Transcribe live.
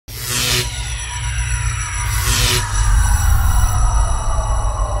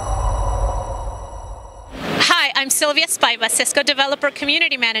I'm Silvia Spiva, Cisco Developer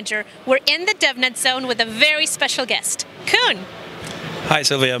Community Manager. We're in the DevNet zone with a very special guest, Koen. Hi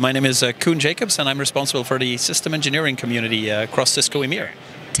Silvia, my name is Koen Jacobs and I'm responsible for the system engineering community across Cisco EMEA.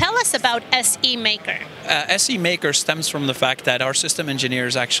 Tell us about SEmaker. SEmaker stems from the fact that our system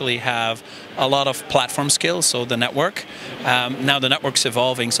engineers actually have a lot of platform skills, so the network. Now the network's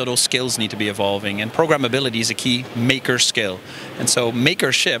evolving, so those skills need to be evolving, and programmability is a key maker skill. And so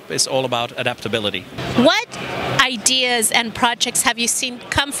makership is all about adaptability. What ideas and projects have you seen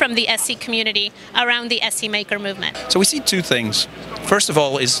come from the SE community around the SEmaker movement? So we see two things. First of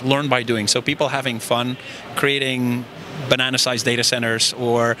all is learn by doing, so people having fun creating banana-sized data centers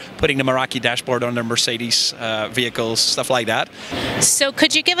or putting the Meraki dashboard on their Mercedes vehicles, stuff like that. So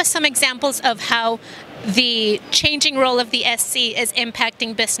could you give us some examples of how the changing role of the SC is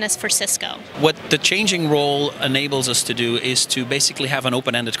impacting business for Cisco? What the changing role enables us to do is to basically have an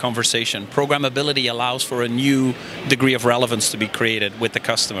open-ended conversation. Programmability allows for a new degree of relevance to be created with the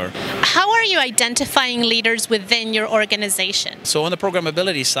customer. How are you identifying leaders within your organization? So on the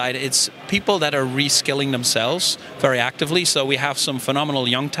programmability side, it's people that are reskilling themselves very actively. So we have some phenomenal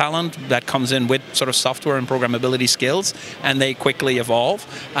young talent that comes in with sort of software and programmability skills, and they quickly evolve.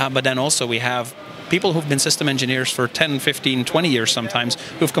 But then also we have people who've been system engineers for 10, 15, 20 years sometimes,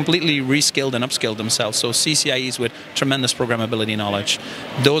 who've completely reskilled and upskilled themselves. So CCIEs with tremendous programmability knowledge.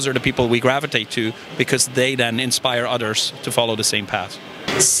 Those are the people we gravitate to because they then inspire others to follow the same path.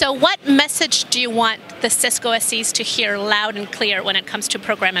 So what message do you want the Cisco SEs to hear loud and clear when it comes to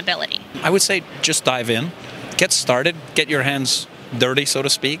programmability? I would say just dive in, get started, get your hands dirty, so to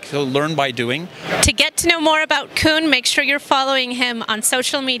speak. So learn by doing. To get to know more about Koen, make sure you're following him on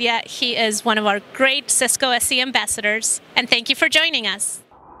social media. He is one of our great Cisco SE ambassadors. And thank you for joining us.